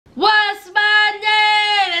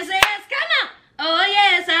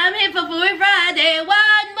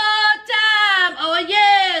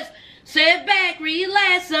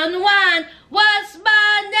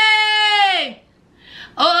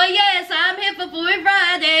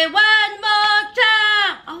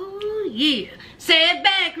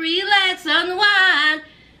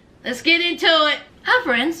let's get into it. Hi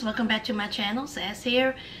friends, welcome back to my channel. Sass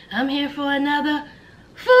here. I'm here for another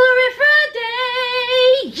Foolery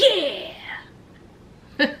Friday.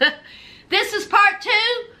 Yeah. This is part 2.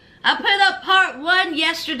 I put up part 1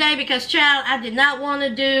 yesterday because, child, I did not want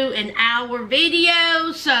to do an hour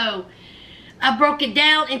video, so I broke it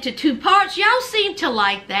down into 2 parts. Y'all seem to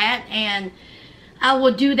like that, and I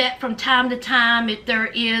will do that from time to time if there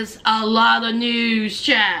is a lot of news,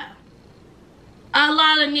 child. A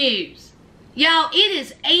lot of news. Y'all, it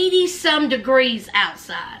is 80-some degrees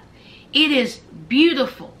outside. It is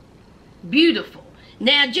beautiful. Beautiful.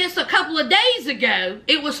 Now, just a couple of days ago,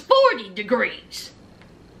 it was 40 degrees.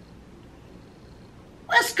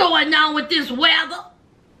 What's going on with this weather?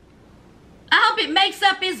 I hope it makes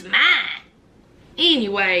up its mind.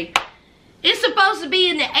 Anyway, it's supposed to be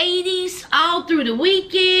in the 80s all through the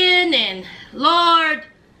weekend, and Lord,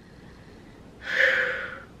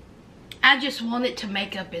 I just want it to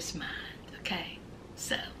make up its mind, okay?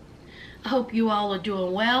 So, I hope you all are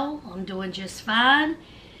doing well. I'm doing just fine,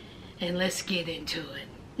 and let's get into it.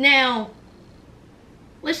 Now,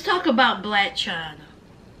 let's talk about Blac Chyna.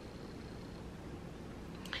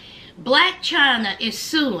 Blac Chyna is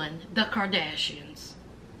suing the Kardashians.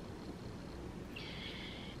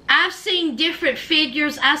 I've seen different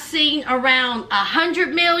figures. I've seen around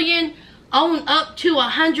 100 million on up to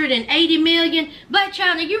 180 million. Blac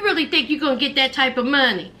Chyna, you really think you're going to get that type of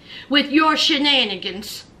money with your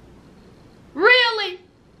shenanigans? Really?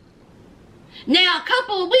 Now, a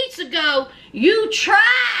couple of weeks ago, you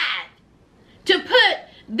tried to put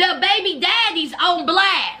the baby daddies on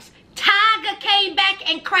blast. Tiger came back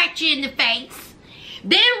and cracked you in the face.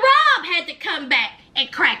 Then Rob had to come back and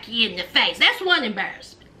crack you in the face. That's one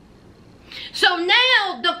embarrassment. So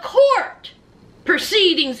now the court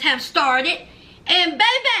proceedings have started, and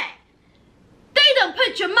baby, they done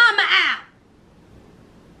put your mama out.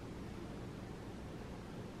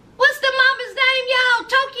 What's the mama's name, y'all?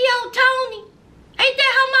 Tokyo Tony. Ain't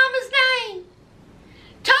that her mama's name?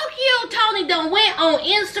 Tokyo Tony done went on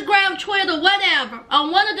Instagram, Twitter, whatever,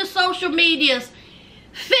 on one of the social medias,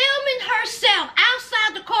 filming herself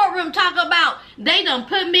outside the courtroom talking about, they done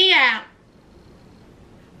put me out.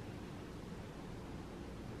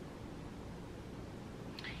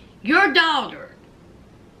 Your daughter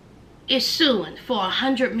is suing for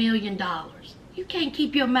 $100 million. You can't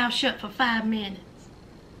keep your mouth shut for 5 minutes.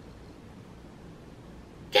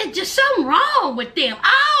 There's just something wrong with them.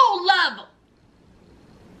 All of them.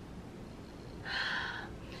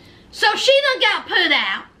 So she done got put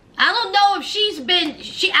out. I don't know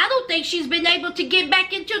if I don't think she's been able to get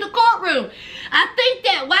back into the courtroom. I think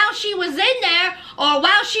that while she was in there, or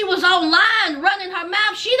while she was online running her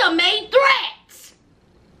mouth, she done made threats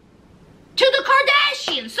to the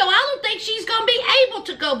Kardashians. So I don't think she's going to be able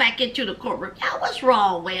to go back into the courtroom. Y'all, what's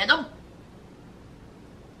wrong with them?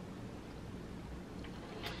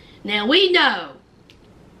 Now, we know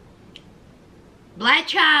Blac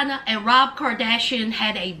Chyna and Rob Kardashian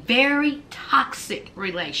had a very toxic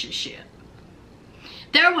relationship.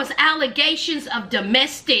 There was allegations of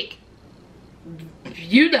domestic,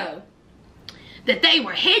 that they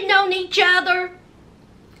were hitting on each other.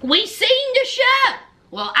 We seen the show.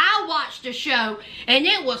 Well, I watched the show, and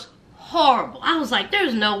it was horrible. I was like,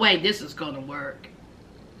 there's no way this is going to work.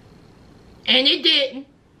 And it didn't.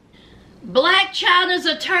 Blac Chyna's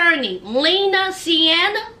attorney, Lena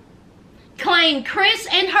Sienna, claimed Chris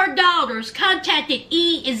and her daughters contacted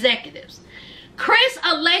executives. Chris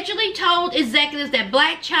allegedly told executives that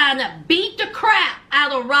Blac Chyna beat the crap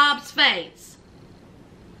out of Rob's face.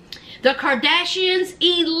 The Kardashians'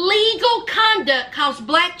 illegal conduct cost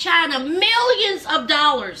Blac Chyna millions of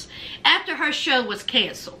dollars after her show was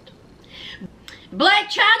canceled. Blac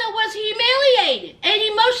Chyna was humiliated and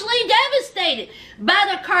emotionally devastated by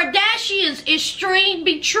the Kardashians' extreme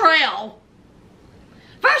betrayal.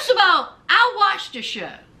 First of all, I watched the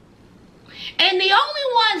show, and the only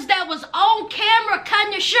ones that was on camera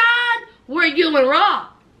cutting the shine were you and Rob.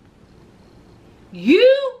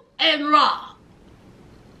 You and Rob.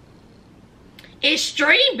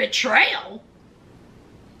 Extreme betrayal.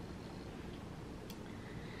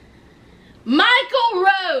 Michael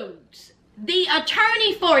Rhodes, the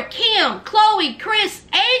attorney for Kim, Khloe, Chris,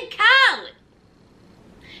 and Kylie,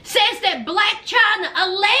 says that Blac Chyna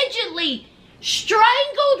allegedly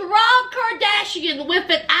strangled Rob Kardashian with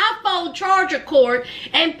an iPhone charger cord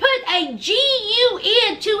and put a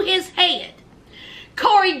GUN to his head.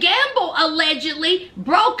 Corey Gamble allegedly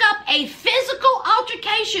broke up a physical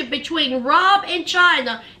altercation between Rob and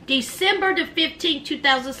Chyna December the 15th,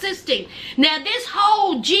 2016. Now, this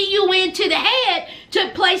whole GUN to the head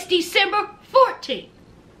took place December 14th.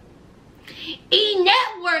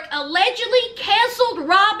 E-Network allegedly canceled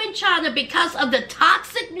Rob and Chynna because of the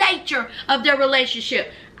toxic nature of their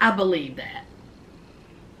relationship. I believe that.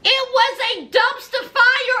 It was a dumpster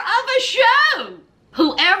fire of a show.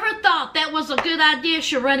 Whoever thought that was a good idea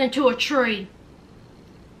should run into a tree.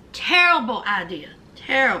 Terrible idea.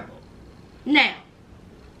 Terrible. Now,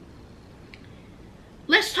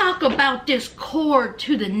 let's talk about this cord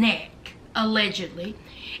to the neck, allegedly,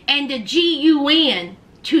 and the GUN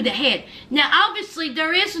to the head. Now, obviously,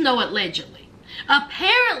 there is no allegedly.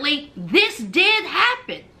 Apparently, this did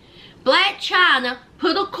happen. Blac Chynna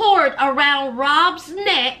put a cord around Rob's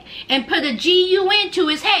neck and put a GUN to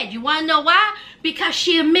his head. You want to know why? Because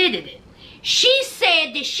she admitted it. She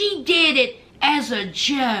said that she did it as a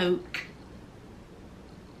joke.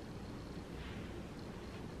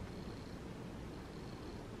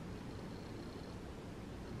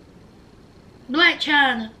 Blac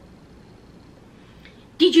Chynna,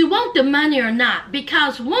 did you want the money or not?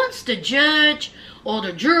 Because once the judge or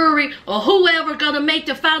the jury or whoever gonna make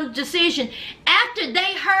the final decision, after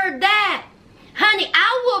they heard that, honey,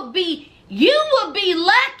 you will be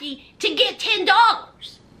lucky to get $10.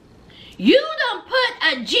 You done put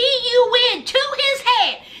a GUN to his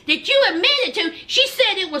head that you admitted to. She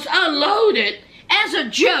said it was unloaded as a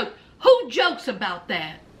joke. Who jokes about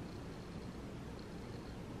that?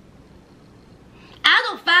 I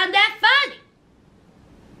don't find that funny.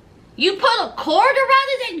 You put a cord around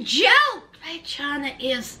it and joke. Blac Chynna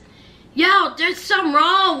is, y'all, there's something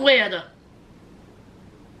wrong with her.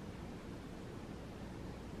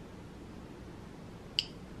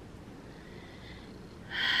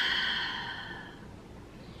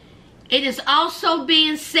 It is also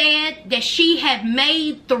being said that she had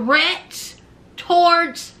made threats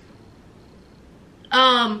towards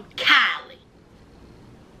Kylie.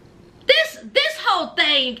 This whole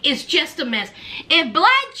thing is just a mess. If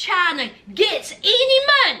Blac Chynna gets any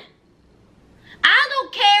money, I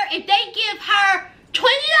don't care if they give her $20.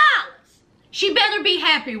 She better be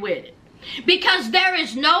happy with it. Because there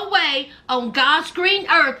is no way on God's green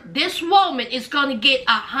earth this woman is going to get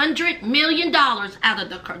 $100 million out of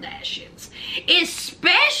the Kardashians.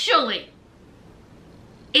 Especially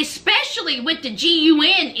with the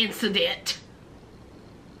GUN incident.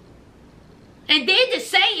 And then to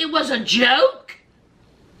say it was a joke?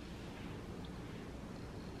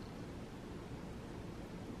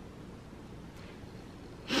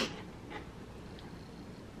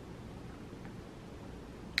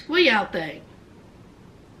 What y'all think?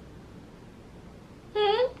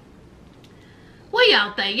 What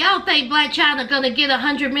y'all think? Y'all think Blac Chynna gonna get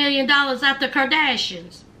 $100 million out the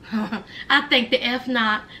Kardashians? I think the F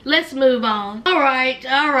not. Let's move on. All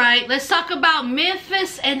right. Let's talk about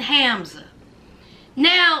Memphis and Hamza.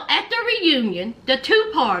 Now, at the reunion, the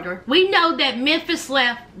two-parter, we know that Memphis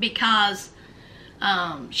left because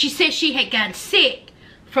she said she had gotten sick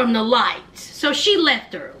from the lights. So she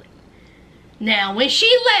left early. Now, when she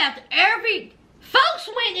left, folks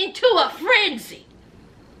went into a frenzy.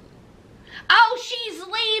 Oh, she's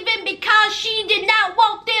leaving because she did not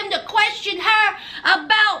want them to question her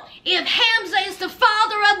about if Hamza is the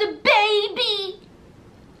father of the baby.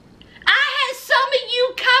 I had some of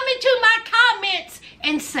you come into my comments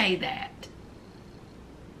and say that.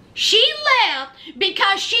 She left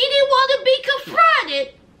because she didn't want to be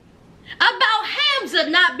confronted about Hamza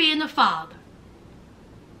not being the father.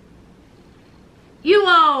 You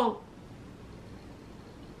all,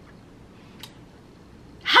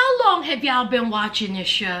 how long have y'all been watching this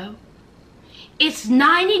show? It's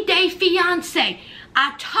 90 Day Fiancé.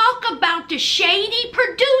 I talk about the shady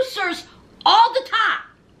producers all the time.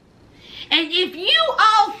 And if you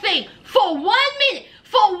all think for 1 minute,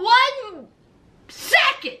 for 1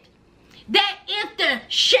 second, that if the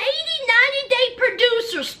shady 90-day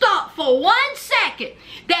producers thought for 1 second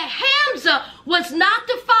that Hamza was not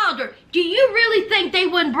the father, do you really think they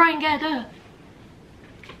wouldn't bring that up?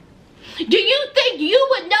 Do you think you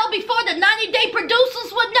would know before the 90-day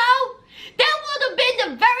producers would know? That would have been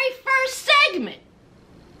the very first segment.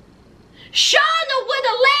 Shauna would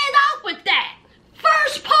have led off with that.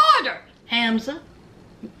 First parter. Hamza,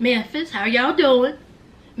 Memphis, how y'all doing?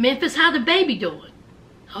 Memphis, how the baby doing?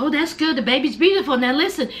 Oh, that's good. The baby's beautiful. Now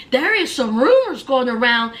listen, there is some rumors going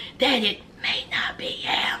around that it may not be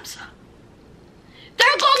Hamza.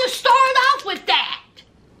 They're going to start off with that.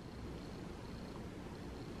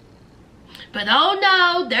 But oh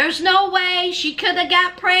no, there's no way she could have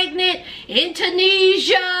got pregnant in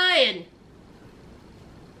Tunisia and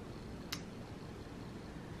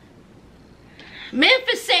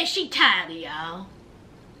Memphis says she tired of y'all.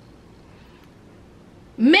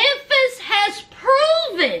 Memphis has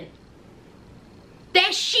proven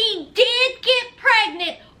that she did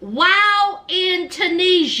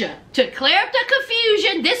Tanisha. To clear up the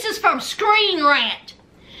confusion, this is from Screen Rant.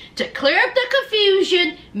 To clear up the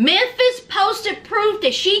confusion, Memphis posted proof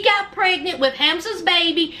that she got pregnant with Hamza's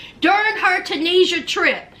baby during her Tunisia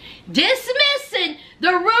trip, dismissing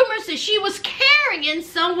the rumors that she was carrying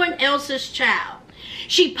someone else's child.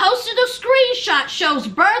 She posted a screenshot shows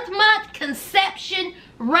birth month conception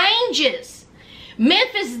ranges.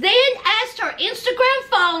 Memphis then asked her Instagram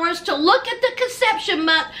followers to look at the conception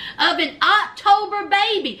month of an October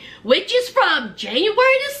baby, which is from January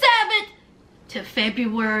the 7th to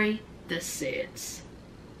February the 6th.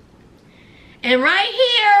 And right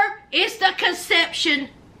here is the conception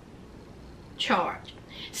chart.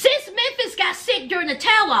 Since Memphis got sick during the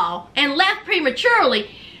tell-all and left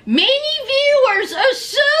prematurely, many viewers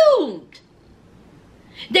assumed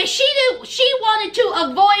that she wanted to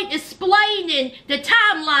avoid explaining the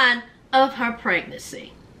timeline of her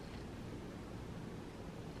pregnancy.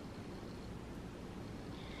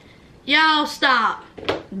 Y'all stop.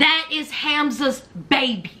 That is Hamza's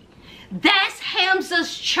baby. That's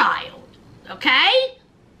Hamza's child. Okay?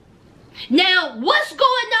 Now, what's going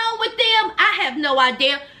on with them? I have no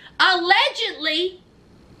idea. Allegedly,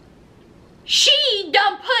 she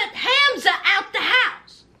done put Hamza out the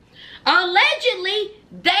house. Allegedly,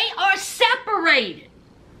 they are separated.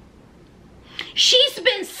 She's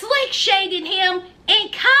been slick shading him in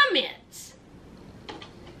comments.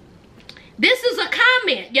 This is a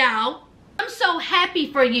comment, y'all. I'm so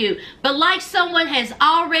happy for you. But like someone has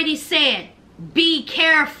already said, be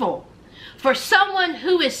careful. For someone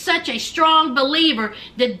who is such a strong believer,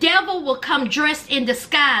 the devil will come dressed in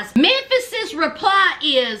disguise. Memphis's reply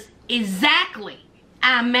is, exactly,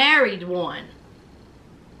 I married one.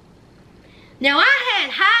 Now, I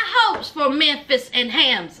had high hopes for Memphis and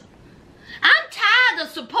Hamza. I'm tired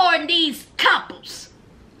of supporting these couples.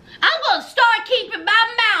 I'm going to start keeping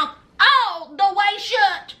my mouth all the way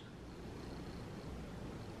shut.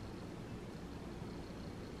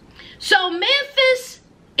 So Memphis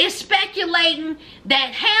is speculating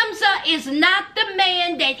that Hamza is not the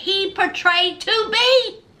man that he portrayed to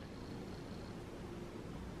be.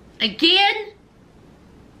 Again,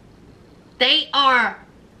 they are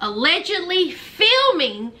allegedly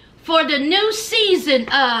filming for the new season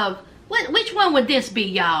of, which one would this be,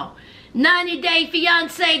 y'all? 90 Day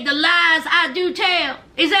Fiancé, The Lies I Do Tell.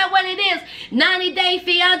 Is that what it is? 90 Day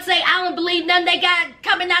Fiancé, I don't believe none they got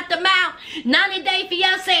coming out the mouth. 90 Day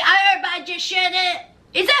Fiancé, everybody just shut it.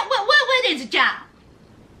 Is that what is it, y'all?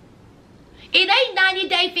 It ain't 90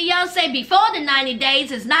 Day Fiancé before the 90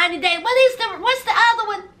 days. It's 90 days. What's the other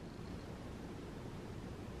one?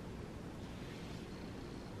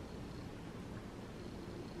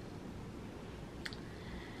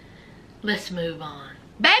 Let's move on.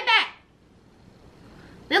 Baby!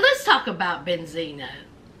 Now let's talk about Benzino.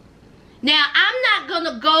 Now, I'm not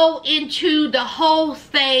going to go into the whole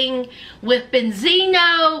thing with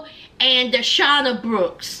Benzino and Shauna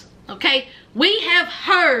Brooks, okay? We have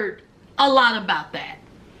heard a lot about that.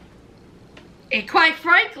 And quite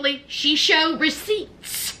frankly, she showed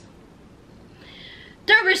receipts.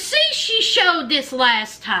 The receipts she showed this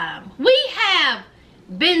last time. We have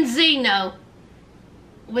Benzino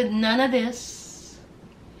with none of this.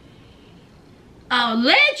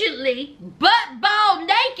 Allegedly butt-ball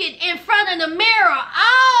naked in front of the mirror,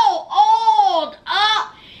 all oiled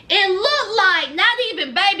up. It looked like, not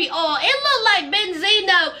even baby oil, it looked like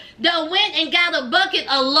Benzino done went and got a bucket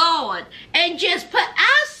of lard and just put,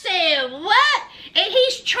 I said, what? And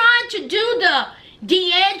he's trying to do the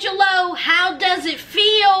D'Angelo, how does it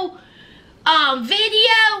feel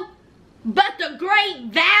video, but the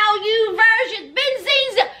great value version.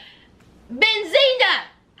 Benzino,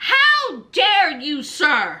 how dare you,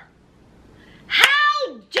 sir?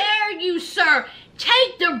 How dare you, sir,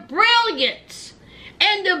 take the brilliance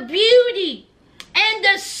and the beauty and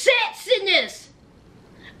the sexiness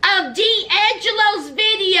of D'Angelo's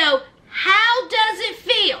video, how does it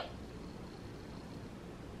feel?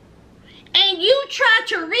 And you try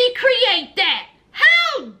to recreate that.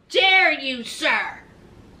 How dare you, sir?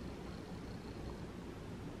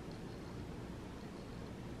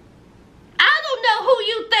 I don't know who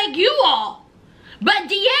you think you are, but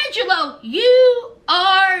D'Angelo, you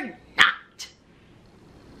are not.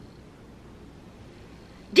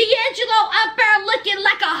 D'Angelo up there looking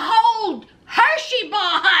like a whole Hershey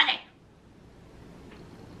bar, honey.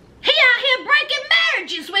 He out here breaking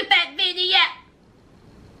marriages with that video.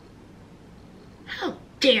 How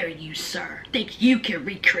dare you, sir, think you can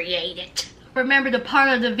recreate it? Remember the part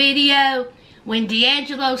of the video when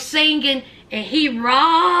D'Angelo's singing and he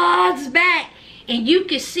rods back and you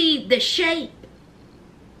can see the shape?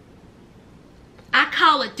 I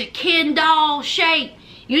call it the Ken doll shape.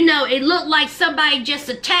 You know, it looked like somebody just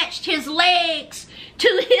attached his legs to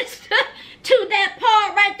to that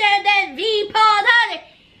part right there, that V part, honey.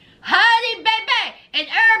 Honey, baby. And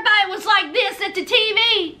everybody was like this at the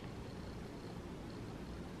TV.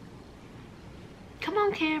 Come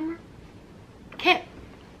on, camera.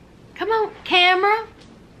 Come on, camera.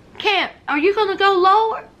 Are you gonna go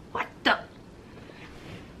lower? What the?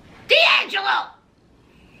 D'Angelo!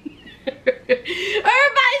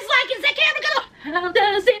 Everybody's like, is that camera gonna? How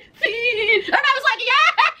does it feel? Everybody was like,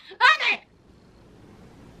 yeah, honey.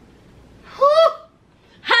 Whew.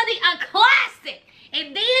 Honey, a classic.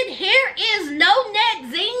 And then here is No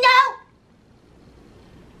Neck Zeno.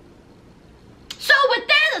 So with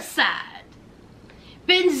that aside,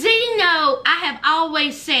 Benzino, I have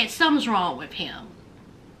always said something's wrong with him.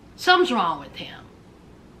 Something's wrong with him.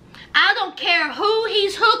 I don't care who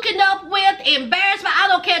he's hooking up with, embarrassment, I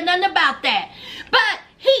don't care nothing about that. But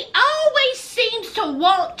he always seems to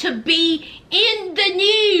want to be in the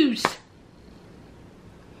news.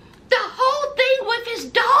 The whole thing with his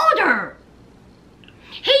daughter.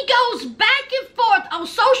 He goes back and forth on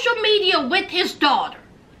social media with his daughter.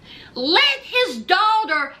 Let his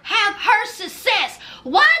daughter have her success.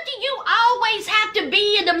 Why do you always have to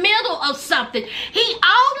be in the middle of something? He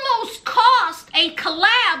almost caused a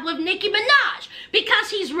collab with Nicki Minaj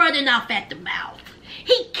because he's running off at the mouth.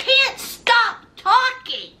 He can't stop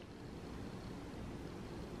talking.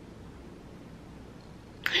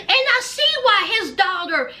 And I see why his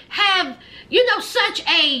daughter have, you know, such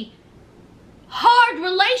a hard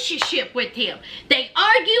relationship with him. They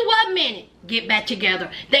argue 1 minute, get back together.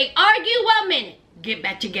 They argue 1 minute, get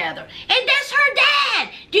back together. And that's her dad.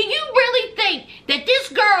 Do you really think that this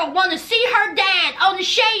girl want to see her dad on the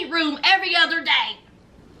shade room every other day?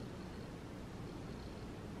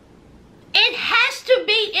 It has to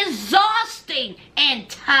be exhausting and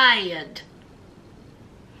tired.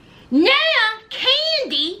 Now,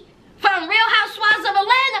 Candy from Real Housewives of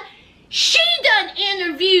Atlanta, she done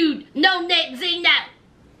interviewed No Neck Zeno.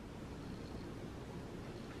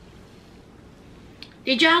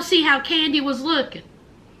 Did y'all see how Candy was looking?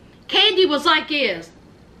 Candy was like this.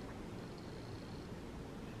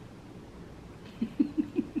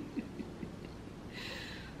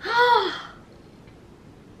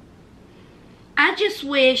 I just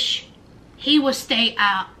wish he would stay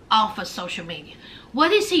out off of social media.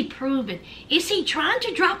 What is he proving? Is he trying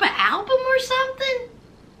to drop an album or something?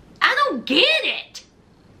 I don't get it.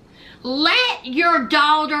 Let your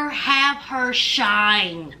daughter have her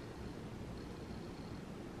shine.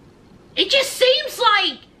 It just seems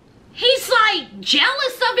like he's like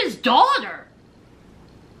jealous of his daughter.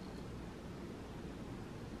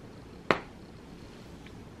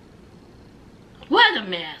 What a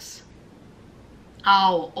mess.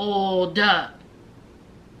 All oiled up.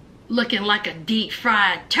 Looking like a deep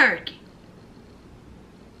fried turkey.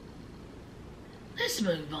 Let's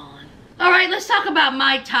move on. All right, let's talk about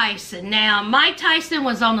Mike Tyson. Now, Mike Tyson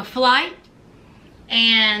was on a flight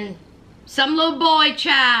and some little boy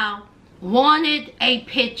child wanted a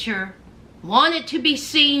picture, wanted to be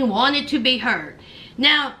seen, wanted to be heard.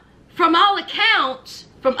 Now, from all accounts,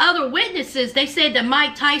 from other witnesses, they said that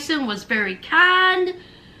Mike Tyson was very kind,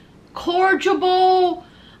 cordial.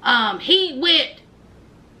 He went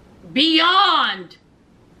beyond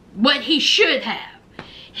what he should have.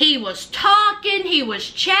 He was talking, he was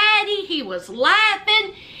chatty, he was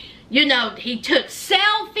laughing. You know, he took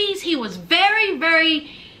selfies. He was very, very,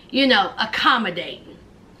 you know, accommodating.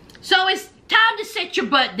 So it's time to sit your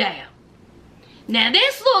butt down. Now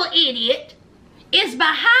this little idiot is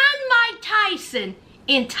behind Mike Tyson,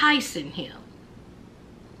 enticing him,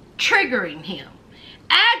 triggering him,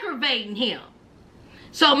 aggravating him.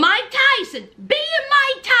 So Mike Tyson, being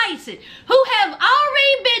Mike Tyson, who have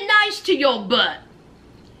already been nice to your butt,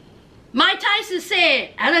 Mike Tyson said,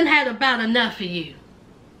 I done had about enough of you.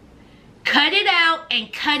 Cut it out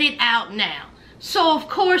and cut it out now. So of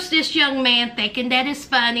course this young man thinking that is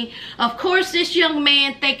funny. Of course this young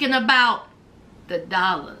man thinking about the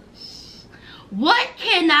dollars. What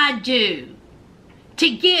can I do to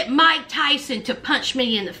get Mike Tyson to punch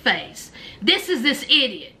me in the face? This is this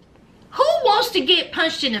idiot. Who wants to get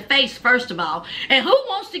punched in the face, first of all? And who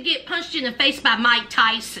wants to get punched in the face by Mike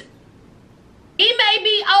Tyson? He may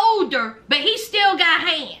be older, but he still got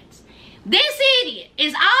hands. This idiot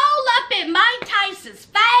is all up in Mike Tyson's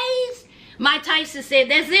face. Mike Tyson said,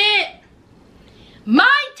 that's it. Mike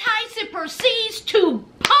Tyson proceeds to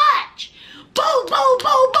punch. Boo, boo,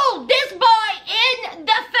 boo, boo. This boy in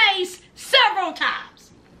the face several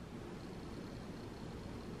times.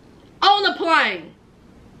 On the plane.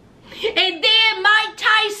 And then Mike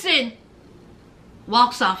Tyson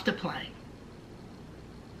walks off the plane.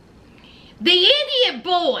 The idiot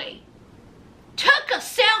boy took a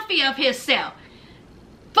selfie of himself.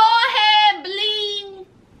 Forehead bleeding.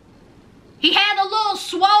 He had a little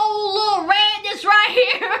swole, little redness right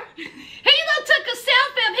here. He done took a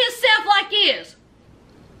selfie of himself like this.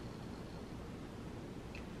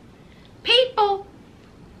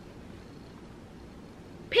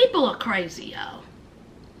 People are crazy, y'all.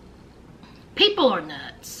 People are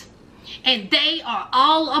nuts. And they are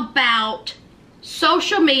all about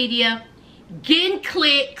social media, getting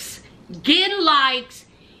clicks, getting likes,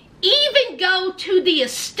 even go to the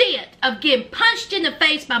extent of getting punched in the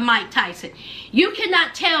face by Mike Tyson. You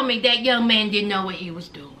cannot tell me that young man didn't know what he was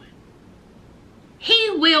doing.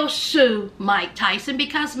 He will sue Mike Tyson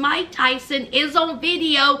because Mike Tyson is on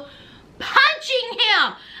video punching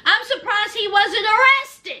him. I'm surprised he wasn't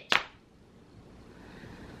arrested.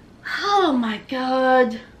 Oh my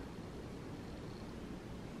God.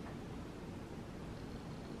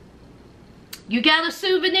 You got a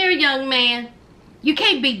souvenir, young man. You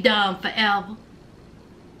can't be dumb forever.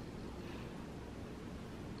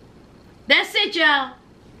 That's it, y'all.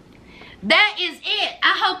 That is it.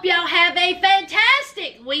 I hope y'all have a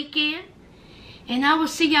fantastic weekend. And I will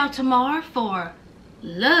see y'all tomorrow for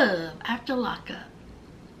Love After Lockup.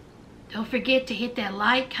 Don't forget to hit that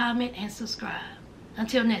like, comment, and subscribe.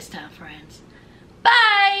 Until next time, friends.